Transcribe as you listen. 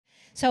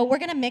So we're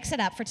going to mix it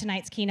up for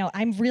tonight's keynote.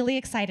 I'm really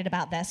excited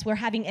about this. We're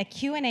having a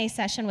Q&A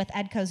session with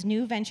EDCO's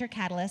new venture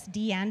catalyst,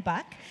 Deanne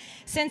Buck.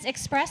 Since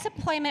Express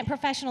Employment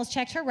Professionals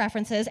checked her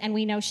references and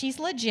we know she's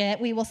legit,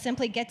 we will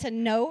simply get to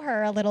know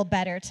her a little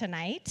better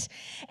tonight.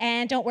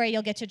 And don't worry,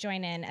 you'll get to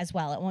join in as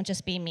well. It won't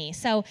just be me.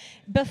 So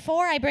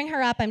before I bring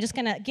her up, I'm just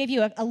going to give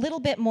you a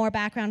little bit more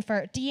background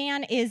for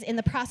Deanne is in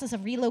the process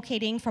of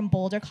relocating from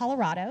Boulder,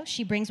 Colorado.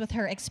 She brings with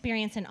her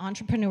experience in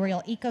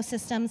entrepreneurial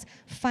ecosystems,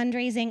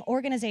 fundraising,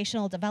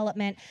 organizational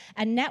development,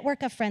 a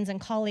network of friends and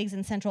colleagues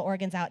in Central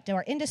Oregon's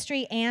outdoor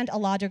industry, and a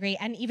law degree.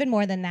 And even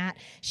more than that,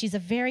 she's a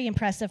very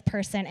impressive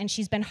person, and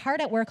she's been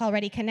hard at work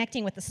already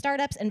connecting with the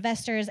startups,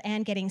 investors,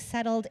 and getting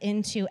settled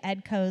into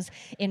EDCO's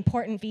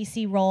important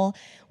VC role.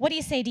 What do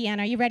you say, Deanne?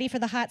 Are you ready for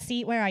the hot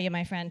seat? Where are you,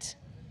 my friend?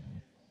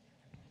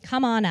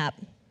 Come on up.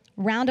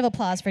 Round of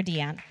applause for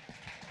Deanne.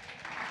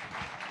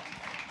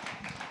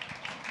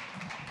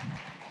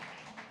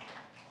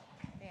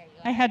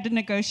 I had to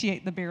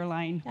negotiate the beer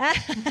line.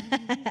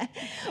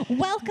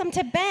 Welcome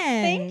to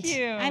Bend. Thank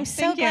you. I'm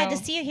so glad to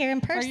see you here in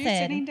person. Are you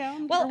sitting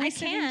down? Well, I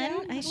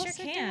can. I sure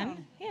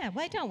can. Yeah,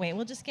 why don't we?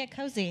 We'll just get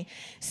cozy.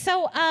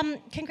 So,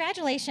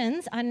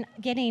 congratulations on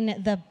getting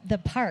the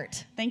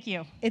part. Thank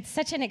you. It's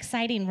such an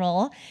exciting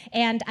role,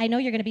 and I know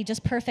you're going to be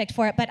just perfect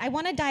for it, but I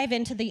want to dive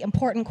into the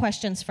important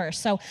questions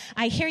first. So,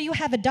 I hear you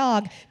have a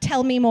dog.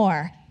 Tell me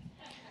more.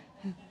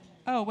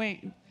 Oh,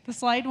 wait. The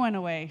slide went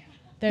away.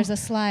 There's a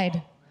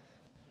slide.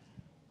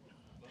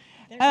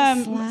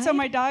 So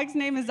my dog's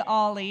name is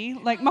Ollie,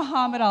 like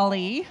Muhammad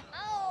Ali.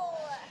 Oh.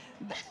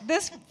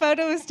 This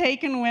photo was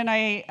taken when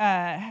I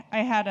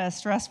had a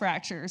stress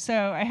fracture,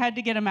 so I had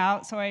to get him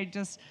out. So I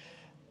just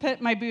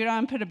put my boot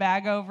on, put a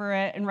bag over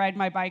it, and ride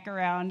my bike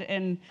around.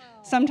 And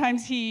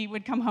sometimes he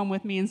would come home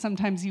with me, and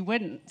sometimes he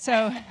wouldn't.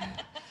 So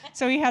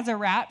he has a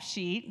rap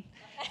sheet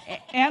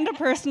and a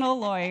personal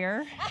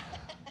lawyer.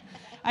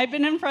 I've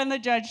been in front of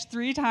the judge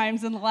 3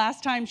 times, and the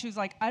last time she was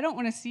like, I don't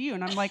want to see you.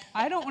 And I'm like,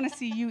 I don't want to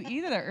see you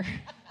either.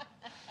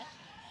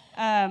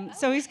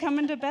 So he's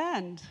coming to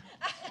Bend.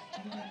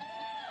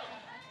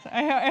 So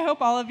I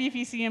hope all of you, if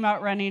you see him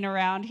out running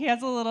around, he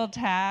has a little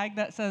tag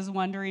that says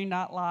wondering,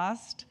 not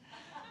lost.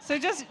 So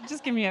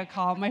just give me a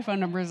call. My phone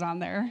number is on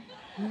there.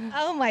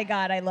 Oh my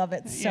God, I love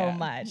it so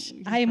much.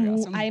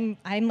 Awesome.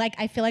 I'm like,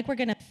 I feel like we're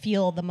gonna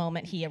feel the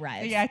moment he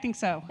arrives. Yeah, I think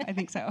so.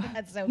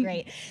 That's so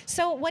great.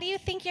 So what do you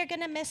think you're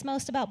gonna miss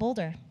most about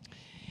Boulder?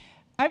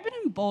 I've been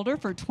in Boulder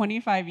for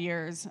 25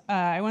 years.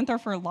 I went there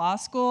for law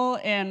school,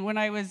 and when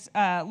I was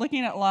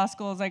looking at law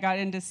schools, I got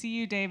into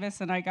CU Davis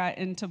and I got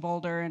into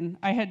Boulder, and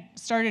I had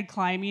started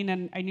climbing,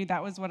 and I knew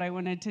that was what I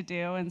wanted to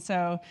do, and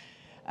so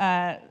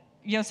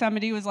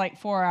Yosemite was like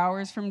 4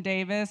 hours from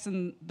Davis,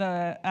 and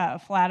the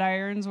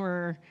Flatirons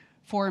were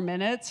 4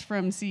 minutes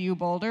from CU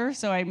Boulder,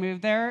 so I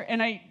moved there.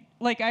 And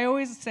I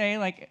always say,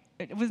 like,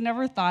 it was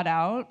never thought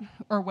out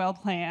or well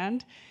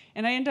planned,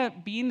 and I ended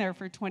up being there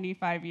for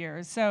 25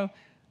 years. So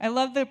I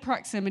love the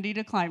proximity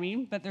to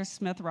climbing, but there's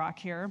Smith Rock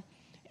here,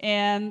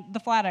 and the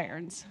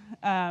Flatirons.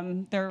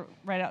 They're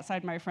right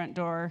outside my front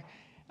door.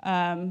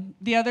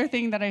 The other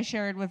thing that I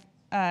shared with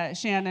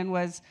Shannon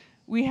was,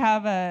 we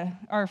have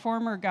our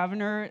former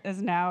governor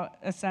is now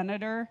a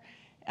senator,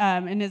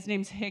 and his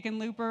name's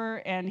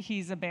Hickenlooper, and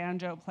he's a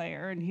banjo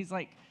player, and he's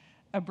like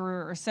a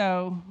brewer.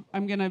 So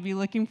I'm going to be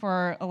looking for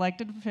our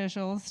elected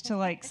officials to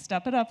like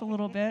step it up a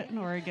little bit in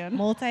Oregon.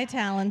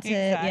 Multi-talented.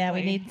 Exactly. Yeah,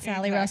 we need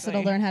Sally Russell to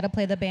learn how to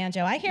play the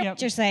banjo. I hear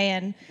what you're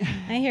saying.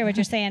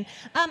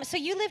 So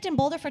you lived in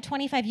Boulder for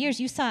 25 years.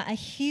 You saw a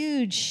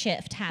huge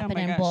shift happen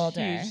in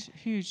Boulder.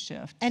 Huge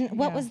shift. And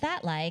what was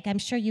that like? I'm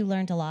sure you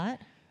learned a lot.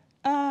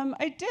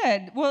 I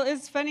did. Well,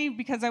 it's funny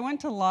because I went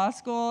to law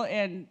school,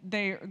 and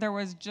there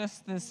was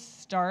just this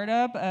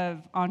startup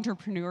of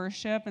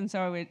entrepreneurship, and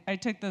so I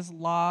took this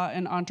law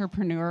and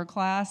entrepreneur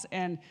class,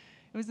 and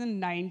it was in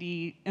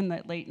the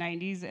late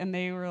 90s, and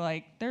they were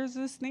like, there's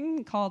this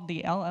thing called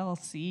the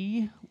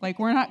LLC. Like,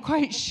 we're not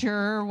quite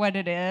sure what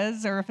it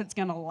is or if it's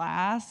going to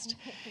last.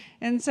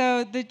 And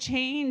so the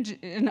change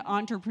in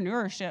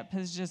entrepreneurship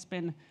has just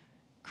been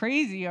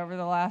crazy over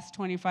the last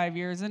 25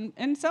 years. And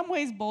in some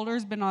ways,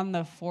 Boulder's been on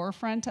the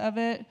forefront of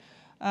it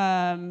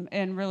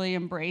and really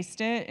embraced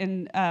it.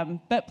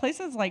 But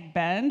places like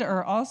Bend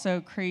are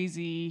also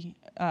crazy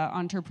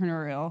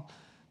entrepreneurial.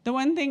 The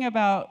one thing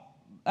about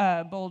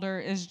Boulder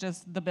is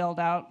just the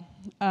build out,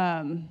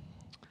 the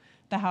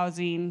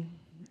housing,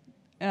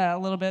 a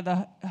little bit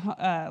of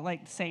the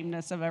like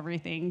sameness of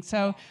everything.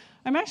 So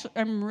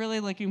I'm really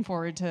looking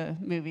forward to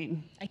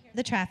moving.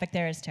 The traffic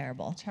there is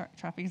terrible.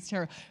 Traffic is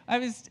terrible. I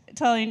was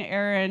telling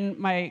Erin,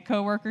 my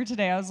coworker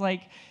today, I was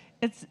like,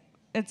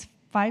 it's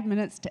 5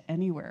 minutes to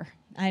anywhere.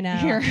 I know.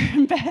 Here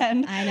in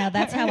Bend. I know.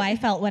 That's how I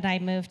felt when I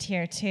moved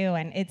here too,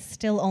 and it's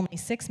still only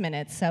 6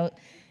 minutes. So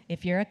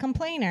if you're a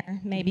complainer,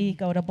 maybe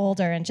go to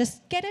Boulder and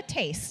just get a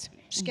taste.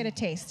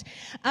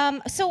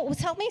 So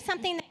tell me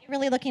something that you're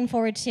really looking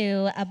forward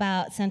to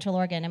about Central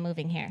Oregon and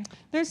moving here.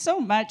 There's so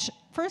much.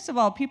 First of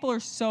all, people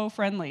are so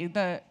friendly.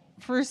 The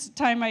first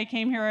time I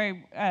came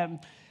here,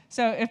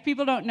 so if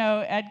people don't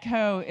know,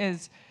 EDCO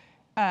is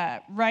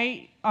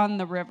right on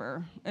the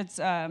river. It's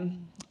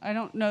I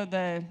don't know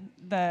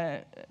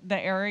the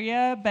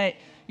area, but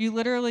you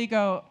literally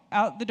go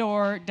out the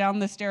door, down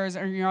the stairs,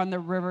 and you're on the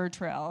river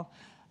trail.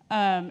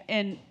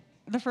 And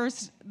the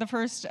first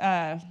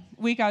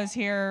week I was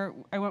here,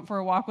 I went for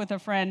a walk with a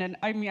friend, and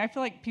I mean, I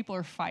feel like people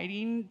are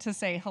fighting to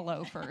say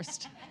hello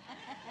first.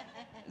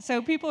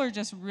 So people are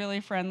just really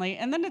friendly,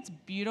 and then it's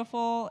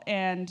beautiful,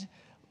 and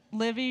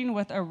living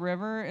with a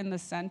river in the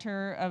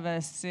center of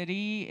a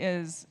city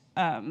is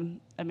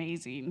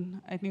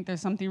amazing. I think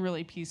there's something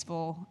really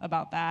peaceful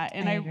about that,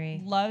 and I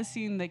agree. love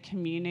seeing the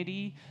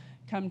community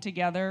come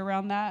together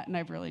around that, and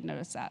I've really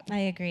noticed that. I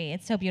agree.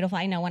 It's so beautiful.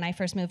 I know when I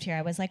first moved here,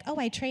 I was like, oh,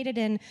 I traded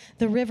in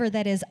the river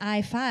that is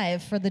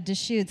I-5 for the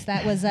Deschutes.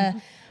 That was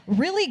a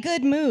really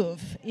good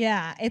move.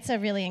 Yeah, it's a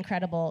really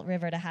incredible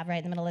river to have right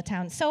in the middle of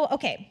town. So,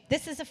 okay,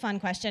 this is a fun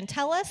question.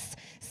 Tell us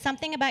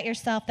something about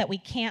yourself that we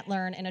can't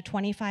learn in a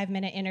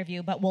 25-minute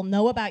interview, but we'll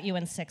know about you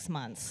in 6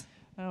 months.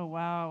 Oh,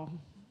 wow.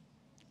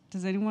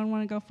 Does anyone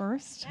want to go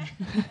first?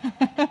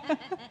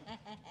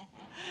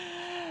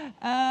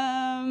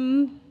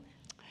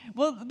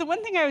 Well, the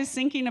one thing I was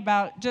thinking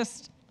about,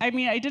 I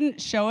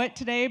didn't show it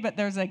today, but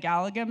there's a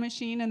Galaga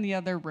machine in the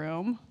other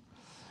room,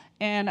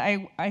 and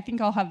I think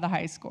I'll have the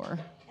high score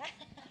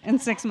in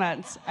 6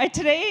 months.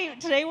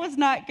 Today was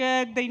not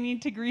good. They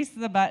need to grease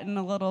the button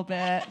a little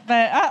bit,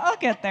 but I'll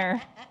get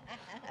there.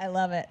 I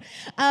love it.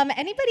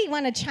 Anybody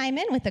want to chime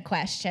in with a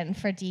question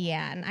for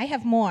Deanne? I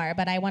have more,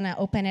 but I want to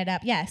open it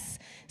up. Yes,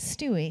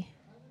 Stewie.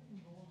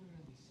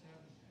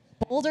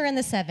 Boulder in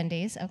the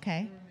 70s,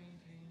 okay.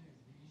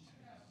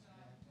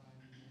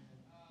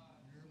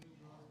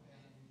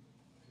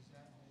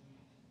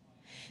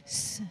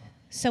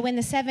 So in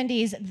the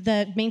 70s,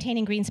 the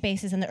maintaining green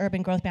spaces and the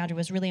urban growth boundary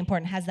was really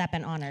important. Has that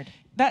been honored?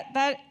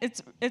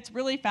 It's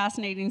really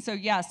fascinating. So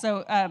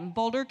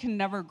Boulder can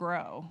never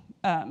grow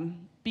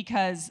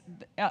because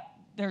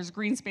there's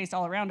green space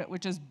all around it,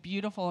 which is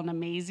beautiful and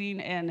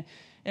amazing, and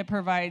it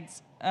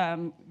provides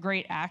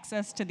great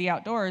access to the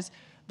outdoors.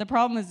 The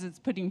problem is it's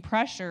putting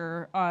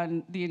pressure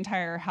on the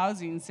entire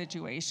housing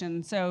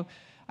situation. So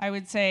I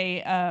would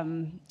say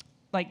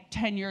like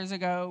 10 years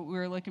ago, we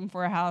were looking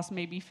for a house,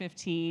 maybe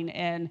 15,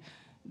 and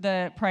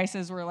the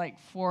prices were like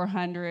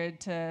 400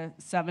 to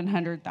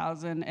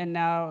 700,000, and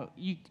now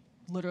you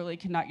literally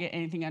cannot get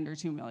anything under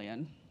 2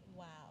 million.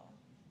 Wow.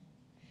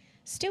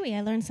 Stewie,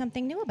 I learned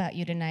something new about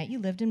you tonight. You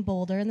lived in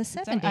Boulder in the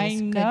 70s. I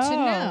know. Good to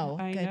know.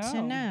 I Good know.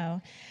 to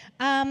know.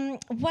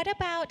 What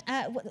about,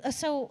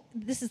 so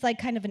this is like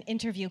kind of an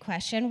interview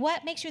question.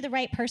 What makes you the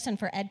right person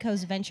for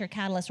EDCO's Venture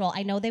Catalyst role?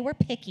 I know they were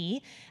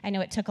picky. I know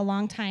it took a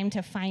long time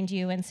to find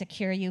you and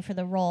secure you for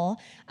the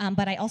role,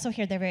 but I also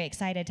hear they're very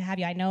excited to have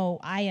you. I know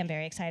I am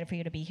very excited for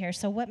you to be here.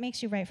 So what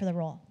makes you right for the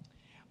role?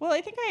 Well,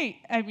 I think I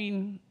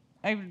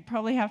would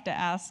probably have to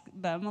ask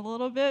them a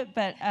little bit,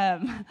 but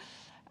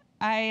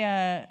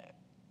I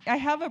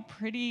have a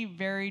pretty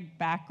varied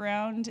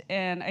background,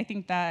 and I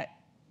think that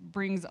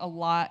brings a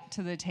lot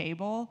to the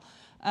table.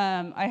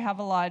 I have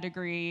a law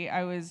degree.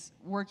 I was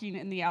working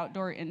in the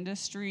outdoor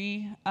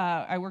industry.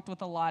 I worked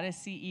with a lot of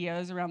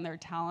CEOs around their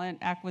talent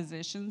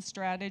acquisition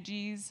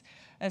strategies,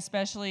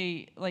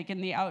 especially like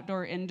in the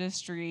outdoor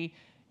industry.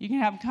 You can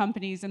have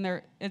companies,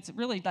 and it's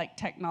really like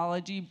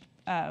technology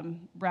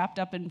wrapped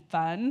up in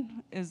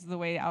fun is the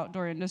way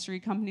outdoor industry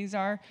companies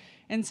are.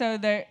 And so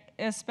they're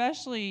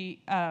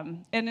especially,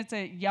 and it's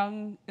a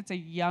young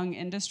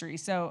industry.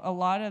 So a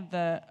lot of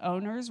the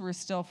owners were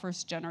still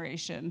first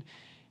generation.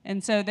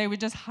 And so they would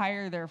just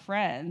hire their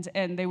friends,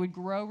 and they would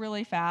grow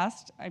really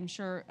fast. I'm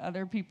sure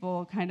other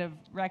people kind of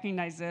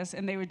recognize this,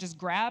 and they would just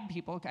grab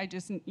people.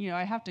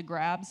 I have to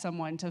grab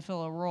someone to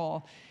fill a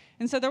role.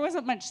 And so there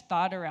wasn't much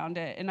thought around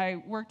it. And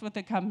I worked with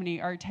the company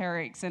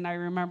Arterix, and I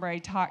remember I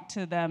talked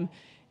to them,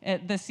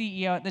 the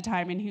CEO at the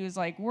time, and he was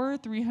like, we're a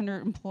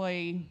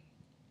 300-employee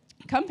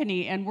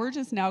company, and we're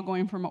just now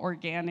going from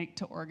organic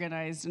to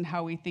organized in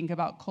how we think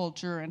about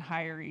culture and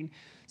hiring.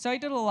 So I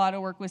did a lot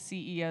of work with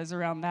CEOs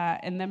around that.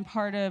 And then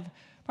part of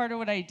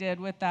what I did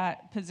with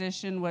that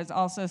position was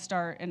also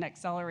start an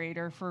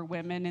accelerator for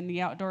women in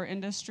the outdoor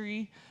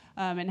industry.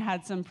 And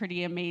had some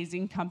pretty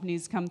amazing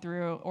companies come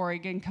through.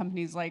 Oregon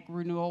companies like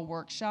Renewal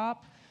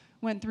Workshop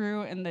went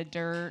through, and The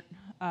Dirt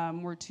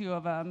were two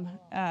of them.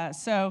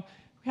 So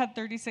we had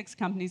 36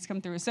 companies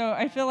come through. So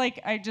I feel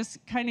like I just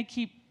kind of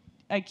keep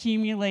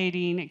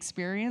accumulating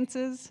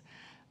experiences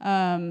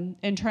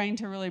and trying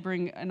to really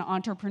bring an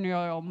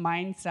entrepreneurial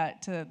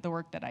mindset to the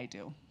work that I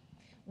do.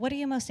 What are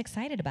you most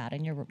excited about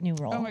in your new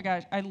role? Oh my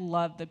gosh, I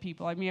love the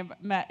people. I mean,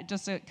 I've met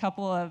just a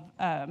couple of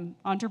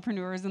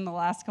entrepreneurs in the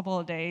last couple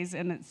of days,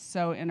 and it's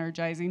so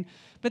energizing.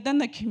 But then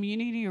the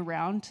community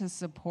around to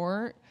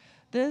support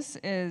this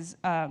is,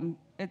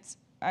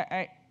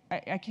 I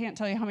can't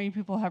tell you how many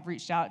people have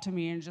reached out to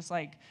me and just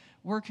like,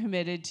 we're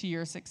committed to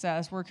your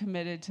success. We're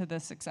committed to the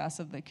success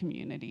of the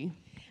community.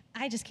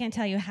 I just can't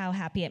tell you how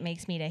happy it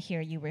makes me to hear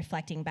you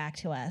reflecting back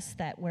to us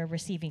that we're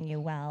receiving you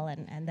well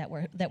and that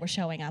we're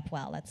showing up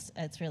well.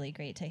 It's really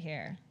great to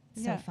hear.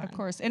 Yeah, fun. of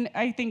course. And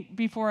I think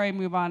before I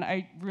move on,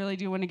 I really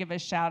do want to give a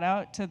shout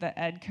out to the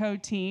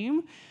EDCO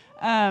team.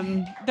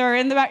 They're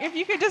in the back. If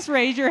you could just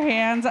raise your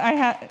hands. I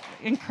had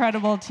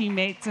incredible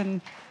teammates,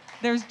 and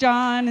there's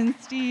John and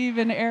Steve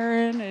and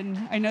Aaron,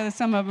 and I know that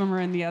some of them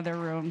are in the other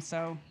room,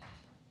 so.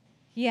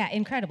 Yeah,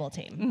 incredible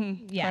team.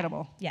 Mm-hmm. Yeah.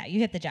 Incredible. Yeah, you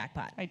hit the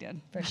jackpot. I did.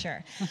 For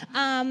sure.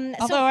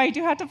 Although I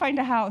do have to find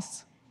a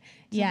house.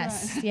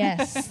 Yes.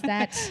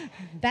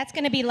 That's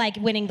going to be like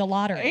winning the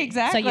lottery.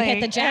 Exactly. So you hit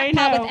the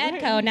jackpot with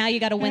EDCO, now you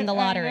got to win the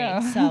lottery.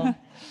 So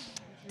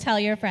tell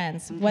your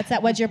friends.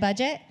 What's your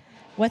budget?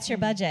 What's your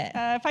budget?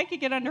 If I could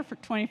get under for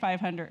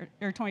 $2,500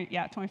 or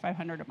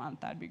 $2,500 a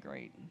month, that'd be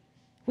great.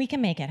 We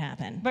can make it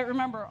happen. But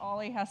remember,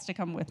 Ollie has to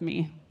come with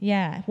me.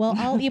 Yeah.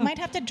 Well, you might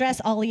have to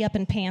dress Ollie up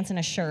in pants and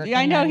a shirt. Yeah,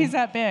 I know he's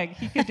that big.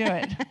 He could do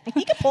it.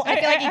 He could pull. I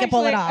feel like he could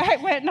pull it off. I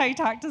went and I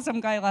talked to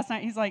some guy last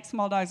night. He's like,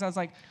 small dogs. I was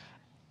like,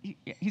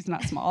 he's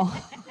not small.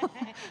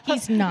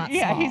 He's not small.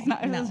 Yeah, he's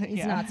not. No,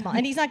 he's not small,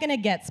 and he's not going to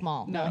get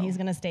small. No, he's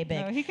going to stay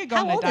big. No, he could go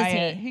How on a old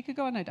diet. is he? He could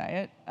go on a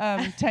diet.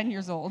 10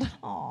 years old.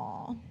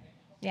 Aw.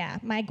 Yeah,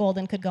 my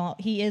golden could go.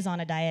 He is on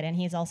a diet, and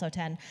he's also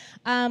 10.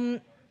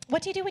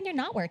 What do you do when you're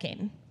not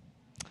working?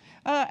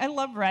 I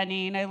love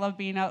running. I love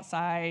being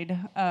outside.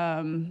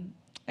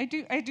 I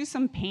do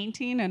some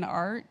painting and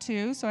art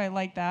too, so I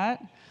like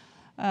that.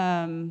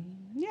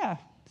 Yeah,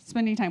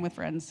 spending time with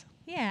friends.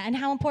 Yeah, and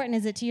how important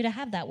is it to you to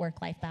have that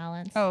work-life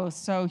balance? Oh,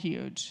 so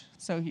huge.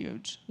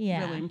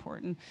 Yeah. Really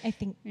important. I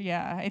think.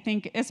 Yeah, I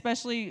think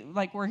especially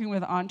like working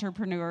with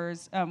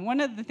entrepreneurs. One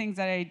of the things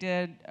that I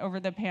did over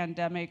the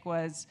pandemic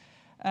was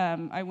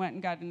I went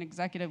and got an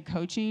executive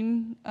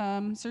coaching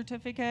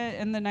certificate.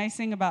 And the nice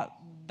thing about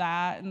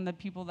that and the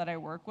people that I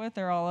work with,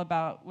 they're all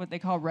about what they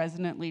call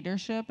resonant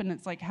leadership. And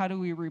it's like, how do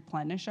we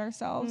replenish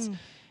ourselves?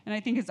 And I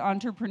think as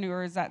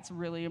entrepreneurs, that's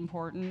really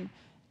important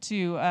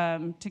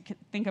to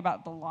think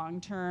about the long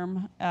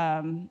term.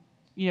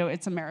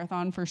 It's a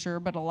marathon for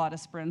sure, but a lot of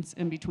sprints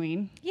in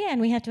between. Yeah,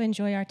 and we have to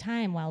enjoy our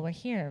time while we're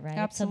here, right?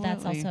 Absolutely. So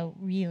that's also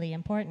really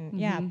important. Mm-hmm.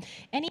 Yeah.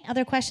 Any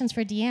other questions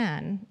for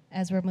Deanne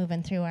as we're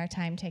moving through our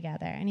time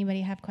together?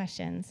 Anybody have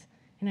questions?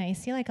 I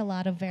see like a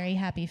lot of very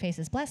happy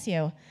faces. Bless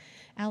you.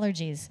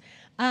 Allergies.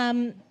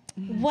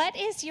 What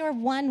is your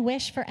one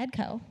wish for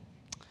EDCO?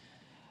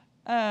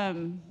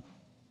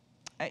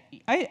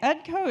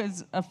 EDCO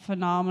is a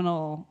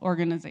phenomenal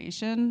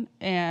organization,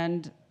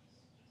 and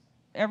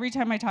every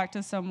time I talk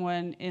to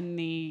someone in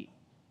the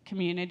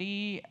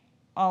community,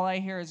 all I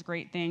hear is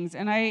great things.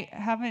 And I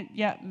haven't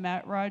yet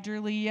met Roger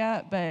Lee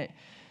yet, but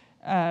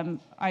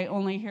I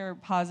only hear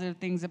positive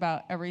things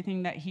about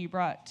everything that he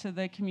brought to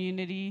the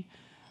community.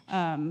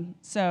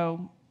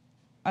 So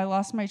I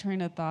lost my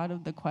train of thought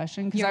of the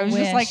question because I was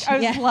just like, I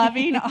was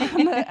loving on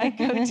the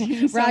EDCO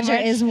team so Roger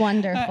much. is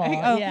wonderful.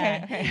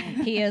 Okay.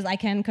 He is, I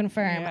can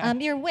confirm. Yeah.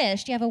 Your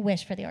wish, do you have a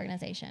wish for the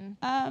organization?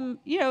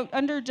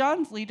 Under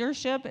John's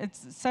leadership,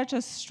 it's such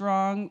a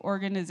strong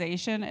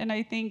organization. And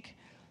I think,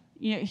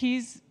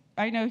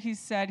 I know he's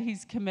said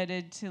he's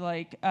committed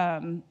to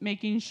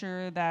making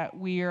sure that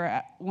we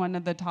are one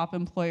of the top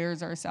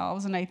employers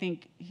ourselves. And I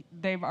think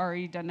they've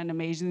already done an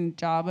amazing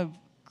job of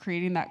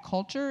creating that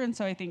culture. And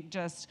so I think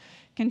just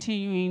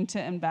continuing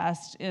to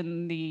invest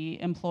in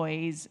the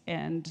employees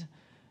and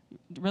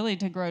really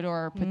to grow to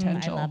our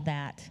potential. I love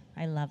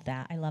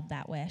that. I love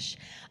that wish.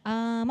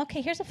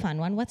 Okay, here's a fun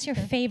one. What's your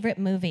favorite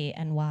movie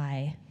and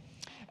why?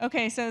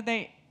 Okay, so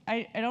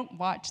I don't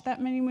watch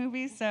that many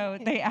movies, so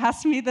they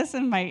asked me this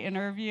in my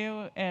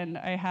interview, and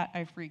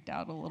I freaked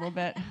out a little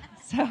bit.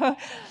 So,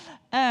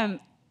 and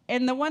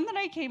the one that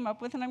I came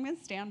up with, and I'm going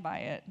to stand by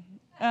it,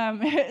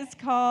 it's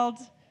called,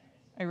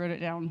 I wrote it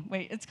down.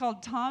 Wait, it's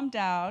called Tom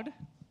Dowd.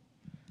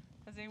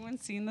 Has anyone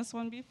seen this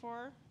one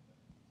before?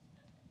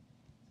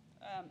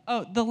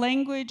 The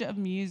Language of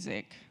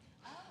Music.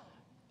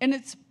 And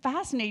it's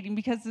fascinating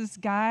because this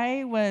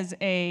guy was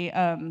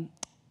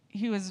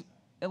he was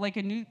like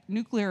a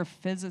nuclear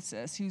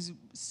physicist. He was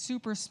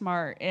super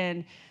smart,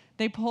 and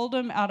they pulled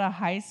him out of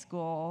high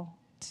school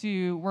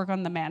to work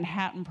on the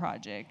Manhattan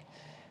Project.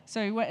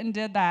 So he went and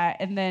did that,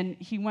 and then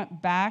he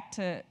went back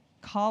to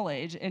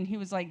college, and he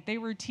was like, they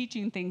were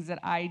teaching things that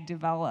I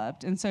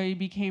developed, and so he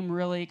became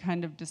really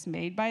kind of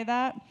dismayed by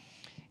that.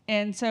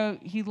 And so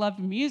he loved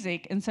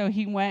music, and so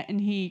he went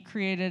and he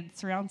created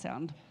surround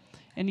sound.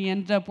 And he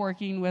ended up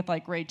working with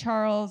like Ray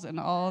Charles and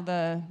all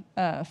the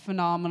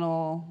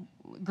phenomenal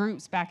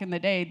groups back in the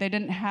day. They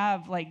didn't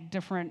have like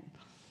different,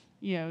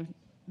 the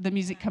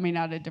music coming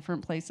out of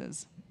different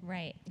places.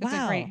 Right. That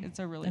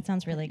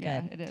sounds really good.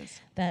 Yeah, it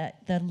is.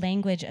 The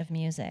language of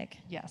music.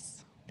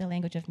 Yes. The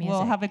language of music.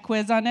 We'll have a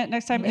quiz on it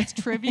next time. It's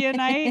trivia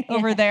night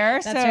over there.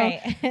 That's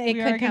right. It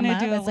could come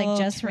up. It's like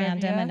just trivia.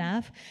 Random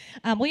enough.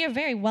 Well, you're a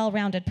very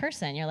well-rounded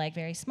person. You're like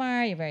very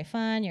smart. You're very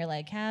fun. You're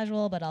like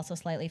casual, but also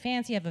slightly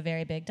fancy. You have a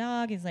very big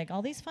dog. He's like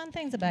all these fun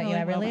things about you.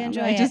 I really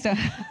enjoy it.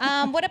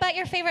 What about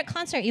your favorite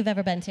concert you've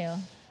ever been to?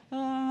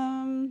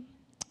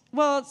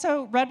 Well,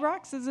 so Red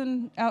Rocks is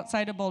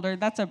outside of Boulder.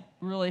 That's a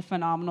really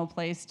phenomenal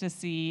place to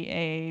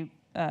see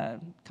a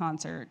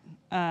concert.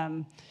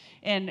 And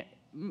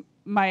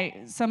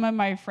some of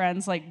my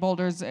friends, like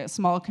Boulder's a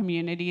small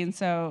community, and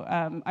so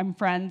I'm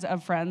friends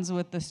of friends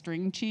with the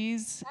string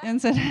cheese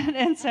incident,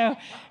 and so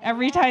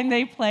every time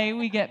they play,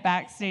 we get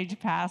backstage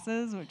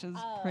passes, which is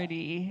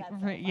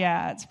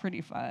it's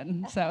pretty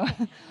fun. So,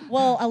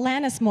 well,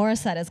 Alanis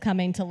Morissette is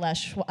coming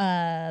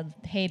to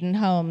Hayden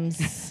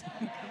Homes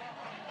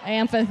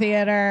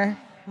Amphitheater.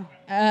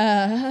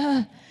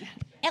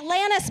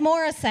 Alanis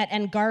Morissette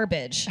and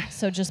garbage.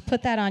 So just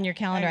put that on your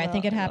calendar. I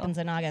think it happens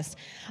in August.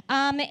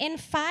 In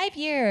 5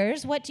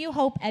 years, what do you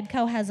hope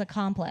EDCO has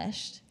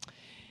accomplished?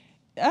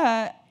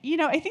 I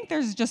think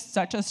there's just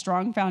such a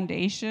strong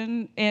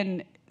foundation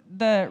in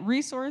the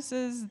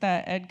resources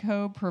that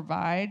EDCO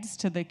provides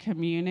to the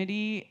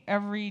community.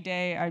 Every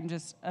day, I'm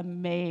just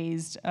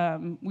amazed.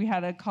 We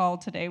had a call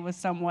today with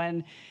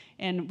someone,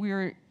 and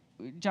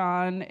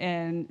John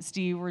and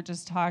Steve were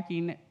just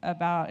talking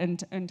about,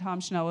 and Tom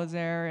Schnell was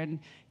there, and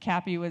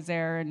Cappy was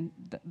there, and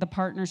the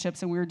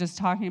partnerships, and we were just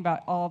talking about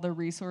all the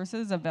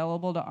resources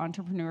available to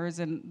entrepreneurs,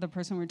 and the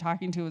person we were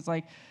talking to was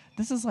like,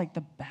 this is like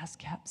the best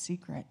kept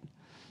secret.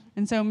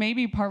 And so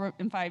maybe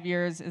in 5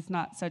 years, it's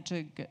not such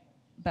a good,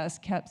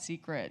 best kept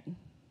secret.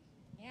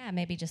 Yeah,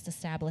 maybe just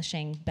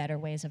establishing better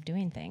ways of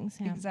doing things.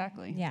 Yeah.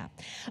 Exactly. Yeah.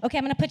 Okay,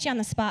 I'm going to put you on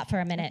the spot for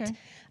a minute. Okay.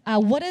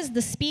 What is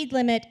the speed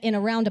limit in a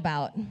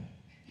roundabout?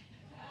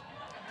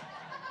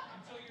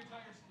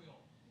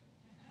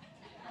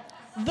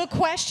 The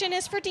question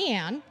is for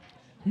Deanne.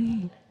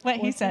 What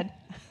he said.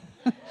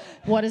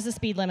 What is the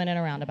speed limit in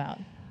a roundabout?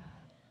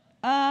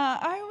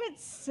 I would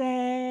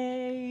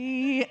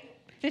say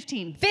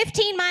 15.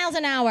 15 miles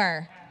an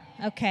hour.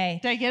 Okay.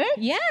 Did I get it?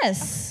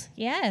 Yes.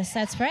 Yes,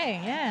 that's right.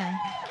 Yeah.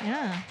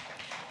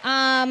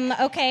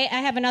 Okay,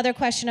 I have another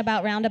question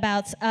about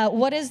roundabouts.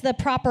 What is the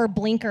proper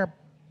blinker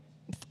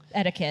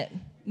etiquette?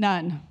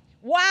 None.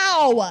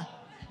 Wow.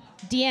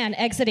 Deanne,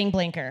 exiting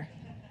blinker.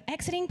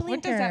 Exiting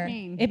blinker. What does that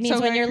mean? It means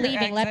So when you're like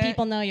leaving, let exit?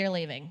 people know you're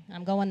leaving.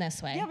 I'm going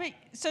this way. Yeah, but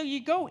so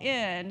you go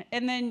in,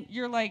 and then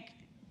you're like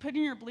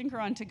putting your blinker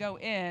on to go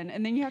in,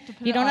 and then you have to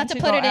put You it don't on have to to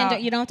put go it out.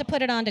 in. You don't have to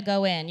put it on to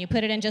go in. You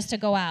put it in just to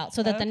go out,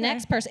 so that the Okay.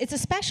 next person. It's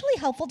especially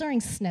helpful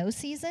during snow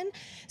season,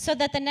 so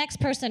that the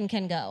next person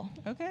can go.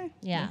 Okay.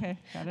 Yeah. Okay.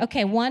 Got it.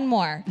 Okay, one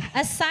more.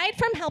 Aside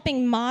from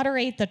helping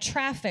moderate the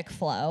traffic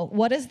flow,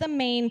 what is the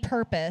main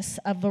purpose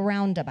of the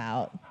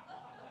roundabout?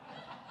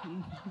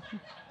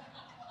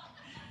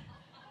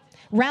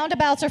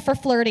 Roundabouts are for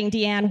flirting,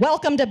 Deanne.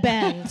 Welcome to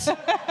Bend.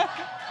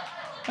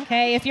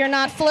 Okay, if you're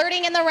not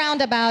flirting in the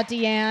roundabout,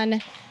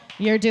 Deanne,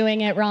 you're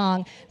doing it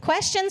wrong.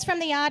 Questions from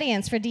the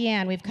audience for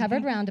Deanne. We've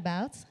covered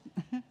roundabouts.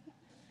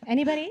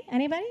 Anybody?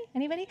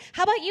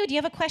 How about you? Do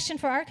you have a question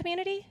for our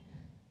community?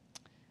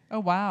 Oh,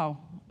 wow.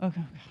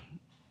 Okay.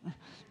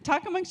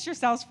 Talk amongst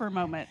yourselves for a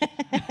moment.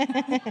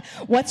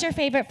 What's your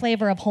favorite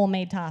flavor of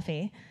homemade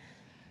toffee?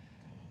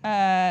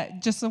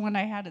 Just the one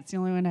I had. It's the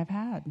only one I've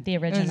had. The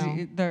original.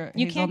 You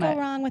can't go hazelnut.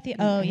 wrong with the.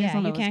 The Oh yeah,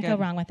 hazelnut you was can't go good.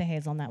 wrong with the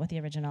hazelnut with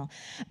the original.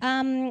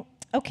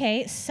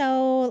 Okay,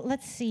 so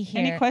let's see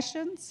here. Any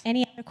questions?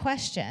 Any other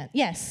question?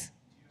 Yes.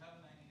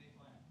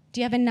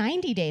 Do you have a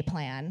 90-day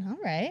plan? All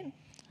right.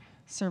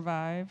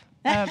 Survive.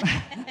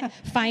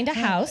 Find a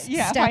house.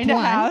 Yeah, Step find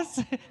one. a house.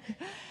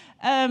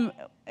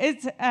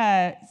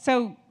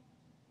 So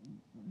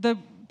the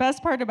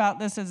best part about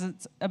this is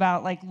it's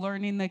about like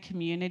learning the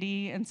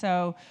community, and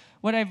so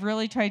what I've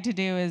really tried to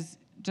do is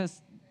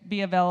just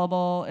be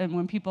available, and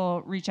when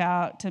people reach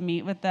out to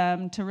meet with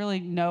them, to really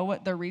know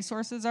what their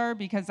resources are,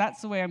 because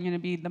that's the way I'm going to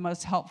be the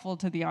most helpful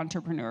to the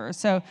entrepreneur.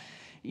 So,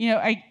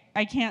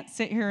 I can't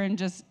sit here and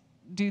just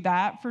do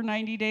that for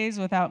 90 days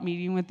without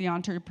meeting with the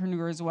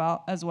entrepreneur as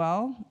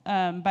well.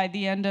 By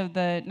the end of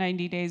the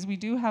 90 days, we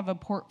do have a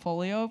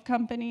portfolio of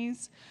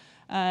companies.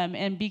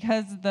 And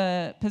because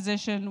the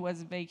position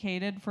was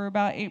vacated for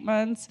about 8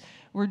 months,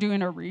 we're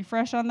doing a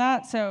refresh on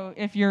that. So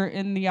if you're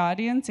in the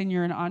audience and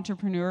you're an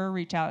entrepreneur,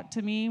 reach out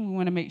to me. We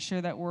want to make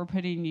sure that we're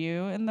putting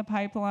you in the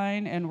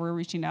pipeline and we're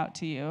reaching out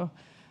to you.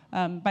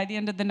 By the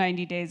end of the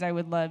 90 days, I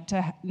would love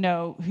to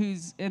know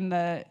who's in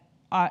the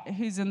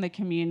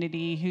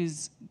community,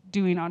 who's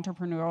doing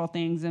entrepreneurial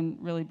things and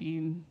really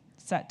being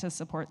set to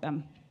support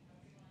them.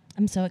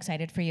 I'm so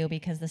excited for you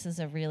because this is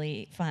a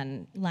really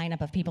fun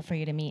lineup of people for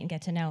you to meet and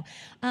get to know.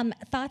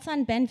 Thoughts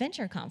on Bend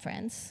Venture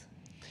Conference?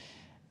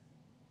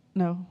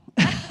 No.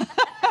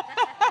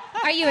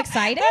 Are you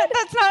excited?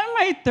 That's not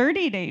my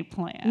 30-day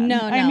plan. No,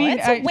 I mean,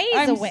 it's a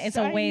ways away. It's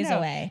a ways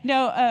away.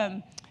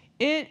 No,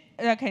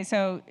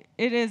 so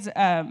it is.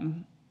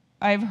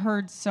 I've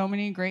heard so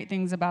many great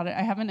things about it.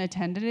 I haven't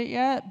attended it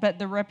yet, but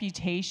the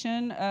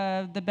reputation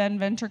of the Bend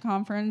Venture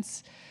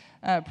Conference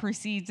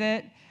precedes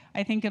it.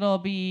 I think it'll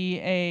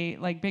be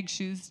big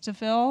shoes to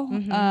fill.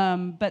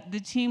 Mm-hmm. But the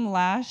team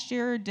last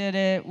year did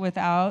it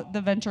without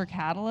the venture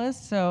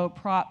catalyst, so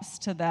props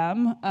to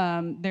them.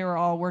 They were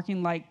all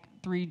working like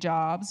 3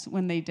 jobs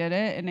when they did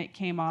it, and it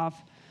came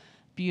off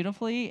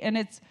beautifully. And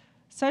it's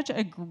such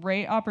a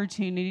great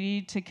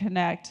opportunity to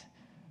connect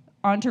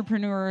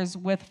entrepreneurs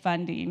with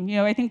funding. You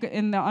know, I think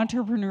in the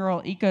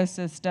entrepreneurial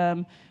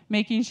ecosystem,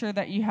 making sure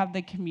that you have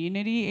the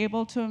community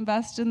able to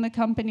invest in the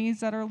companies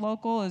that are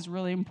local is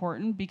really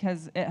important,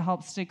 because it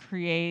helps to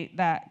create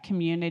that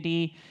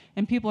community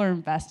and people are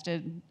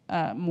invested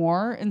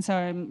more. And so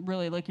I'm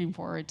really looking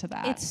forward to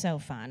that. It's so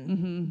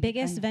fun.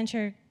 Biggest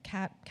venture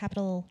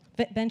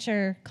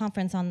venture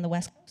conference on the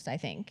West Coast, I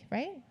think,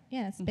 right?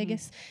 Yeah, it's the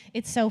biggest.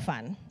 It's so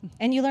fun.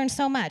 And you learn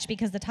so much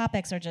because the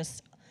topics are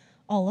just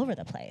all over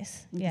the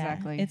place.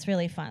 Exactly. Yeah, it's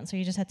really fun. So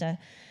you just have to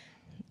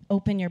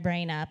open your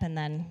brain up and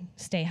then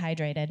stay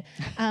hydrated.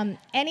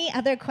 Any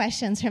other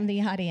questions from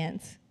the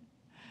audience?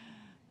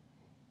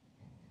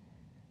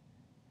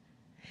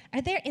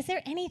 Is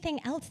there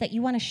anything else that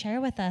you want to share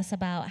with us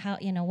about how,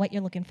 what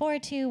you're looking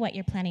forward to, what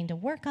you're planning to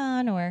work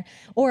on,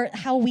 or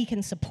how we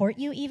can support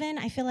you even,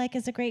 I feel like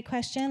is a great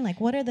question.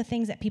 Like, what are the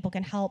things that people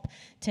can help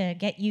to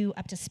get you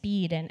up to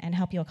speed and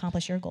help you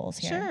accomplish your goals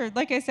here? Sure.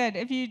 Like I said,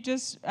 if you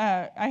just,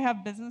 I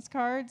have business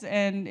cards,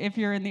 and if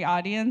you're in the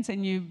audience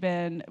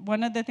and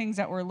one of the things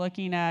that we're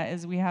looking at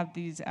is we have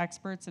these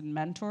experts and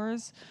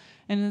mentors,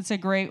 and it's a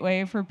great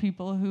way for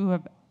people who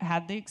have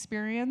had the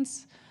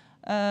experience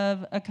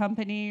of a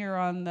company or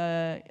on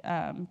the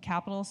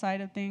capital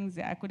side of things,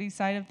 the equity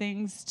side of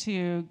things,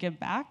 to give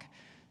back.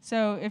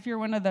 So if you're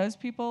one of those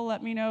people,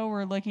 let me know.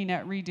 We're looking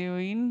at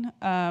redoing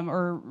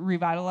or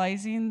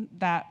revitalizing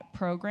that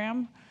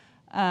program.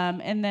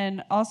 And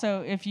then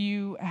also, if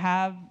you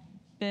have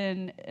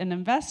been an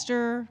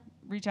investor,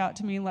 reach out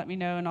to me, let me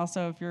know. And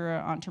also, if you're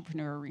an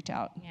entrepreneur, reach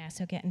out. Yeah,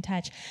 so get in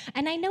touch.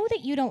 And I know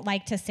that you don't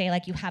like to say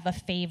like you have a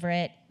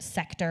favorite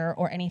sector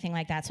or anything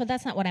like that, so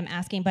that's not what I'm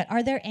asking, but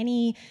are there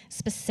any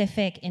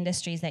specific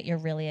industries that you're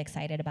really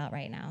excited about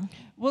right now?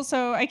 Well,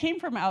 so I came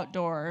from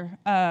outdoor,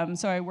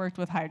 so I worked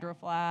with Hydro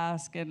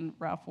Flask and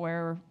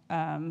Roughwear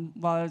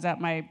while I was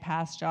at my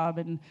past job,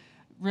 and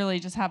really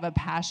just have a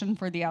passion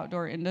for the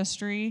outdoor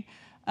industry.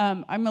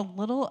 I'm a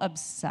little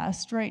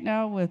obsessed right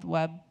now with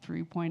Web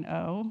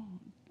 3.0.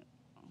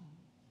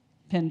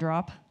 Pin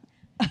drop.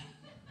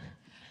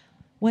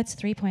 What's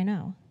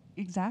 3.0?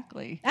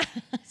 Exactly.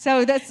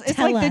 So it's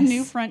Tell like us. the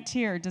new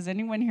frontier. Does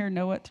anyone here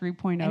know what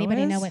 3.0 is?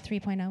 Anybody know what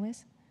 3.0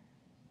 is?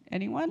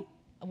 Anyone?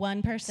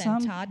 One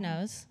person. Todd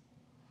knows.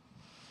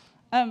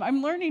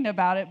 I'm learning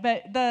about it,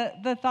 but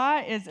the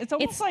thought is it's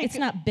almost like it's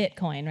not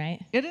Bitcoin,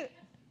 right? It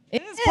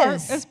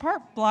is. It's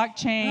part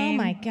blockchain. Oh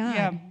my God.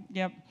 Yeah.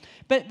 Yep.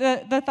 But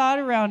the thought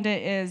around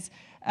it is.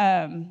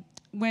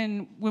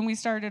 When we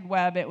started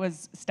web, it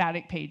was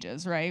static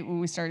pages, right? When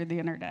we started the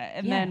internet.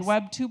 And then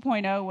Web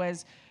 2.0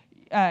 was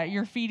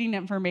you're feeding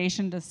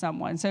information to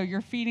someone. So you're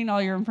feeding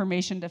all your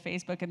information to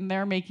Facebook, and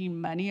they're making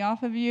money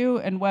off of you.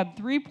 And Web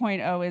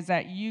 3.0 is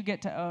that you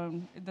get to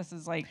own, this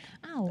is like,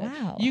 oh,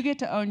 wow. You get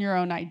to own your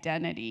own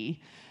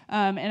identity.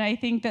 And I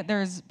think that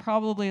there's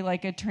probably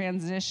like a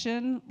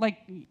transition, like,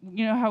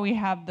 you know how we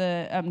have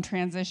the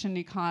transition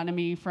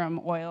economy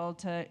from oil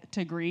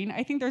to green?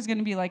 I think there's going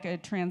to be like a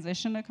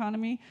transition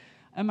economy.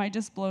 Am I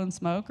just blowing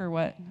smoke or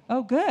what?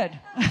 Oh, good.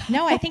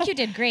 No, I think you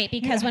did great,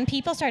 because when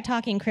people start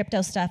talking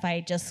crypto stuff,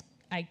 I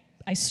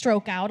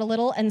stroke out a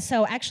little, and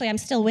so actually I'm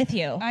still with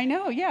you. I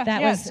know, yeah.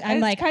 I'm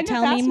like,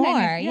 tell me more.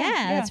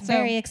 Yeah, that's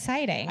very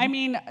exciting. I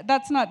mean,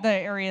 that's not the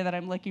area that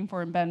I'm looking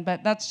for in Ben,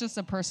 but that's just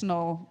a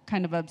personal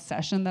kind of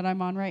obsession that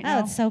I'm on right now.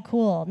 Oh, it's so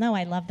cool. No,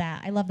 I love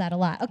that. I love that a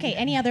lot. Okay,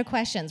 any other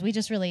questions? We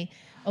just really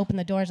opened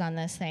the doors on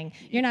this thing.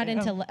 You're not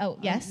into,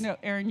 yes? No,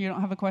 Aaron, you don't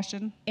have a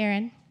question?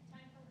 Aaron?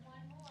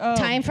 Oh.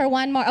 Time for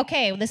one more.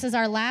 Okay, this is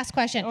our last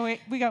question. Oh,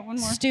 wait, we got one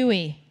more.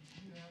 Stewie.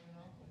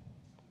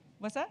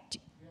 What's that?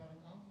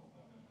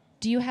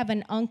 Do you have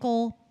an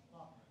Uncle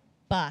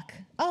Buck?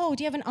 Oh,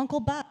 do you have an Uncle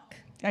Buck?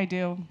 I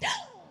do.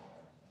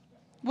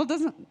 Well,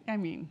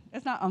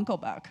 it's not Uncle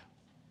Buck,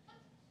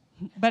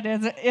 but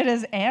it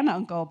is an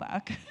Uncle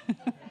Buck.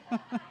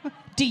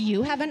 Do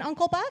you have an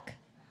Uncle Buck?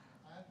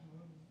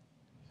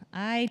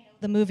 I know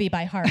the movie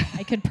by heart.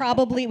 We could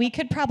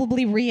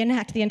probably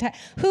reenact the entire.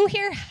 Who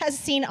here has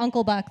seen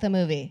Uncle Buck the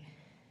movie?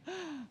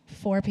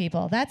 4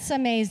 people. That's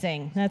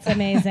amazing.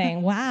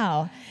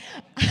 Wow.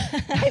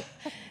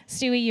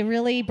 Stewie, you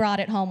really brought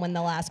it home in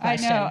the last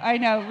question. I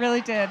know,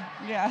 really did.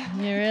 Yeah.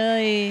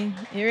 You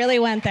really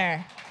went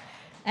there.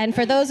 And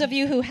for those of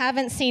you who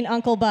haven't seen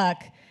Uncle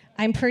Buck,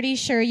 I'm pretty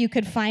sure you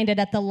could find it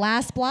at the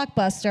last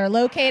Blockbuster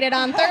located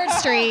on 3rd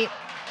Street.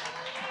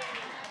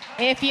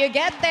 If you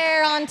get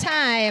there on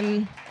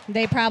time,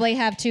 they probably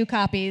have 2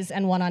 copies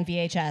and 1 on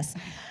VHS.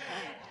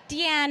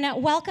 Deanne,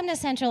 welcome to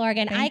Central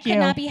Oregon. I could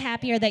not be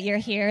happier that you're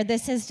here.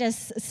 This is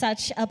just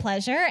such a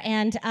pleasure,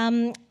 and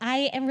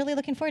I am really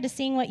looking forward to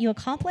seeing what you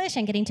accomplish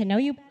and getting to know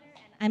you better.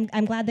 And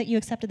I'm glad that you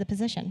accepted the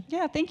position.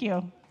 Yeah, thank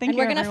you. And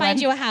we're going to find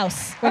you a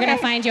house. We're going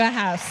to find you a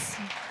house.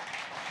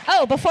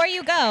 Oh, before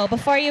you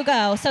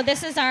go, so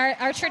this is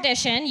our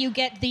tradition. You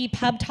get the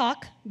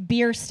PubTalk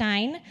beer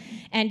stein,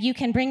 and you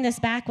can bring this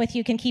back with you.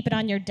 You can keep it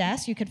on your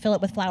desk. You could fill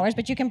it with flowers,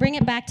 but you can bring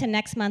it back to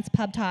next month's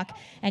PubTalk,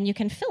 and you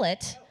can fill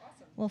it.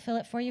 We'll fill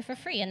it for you for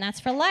free, and that's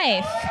for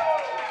life.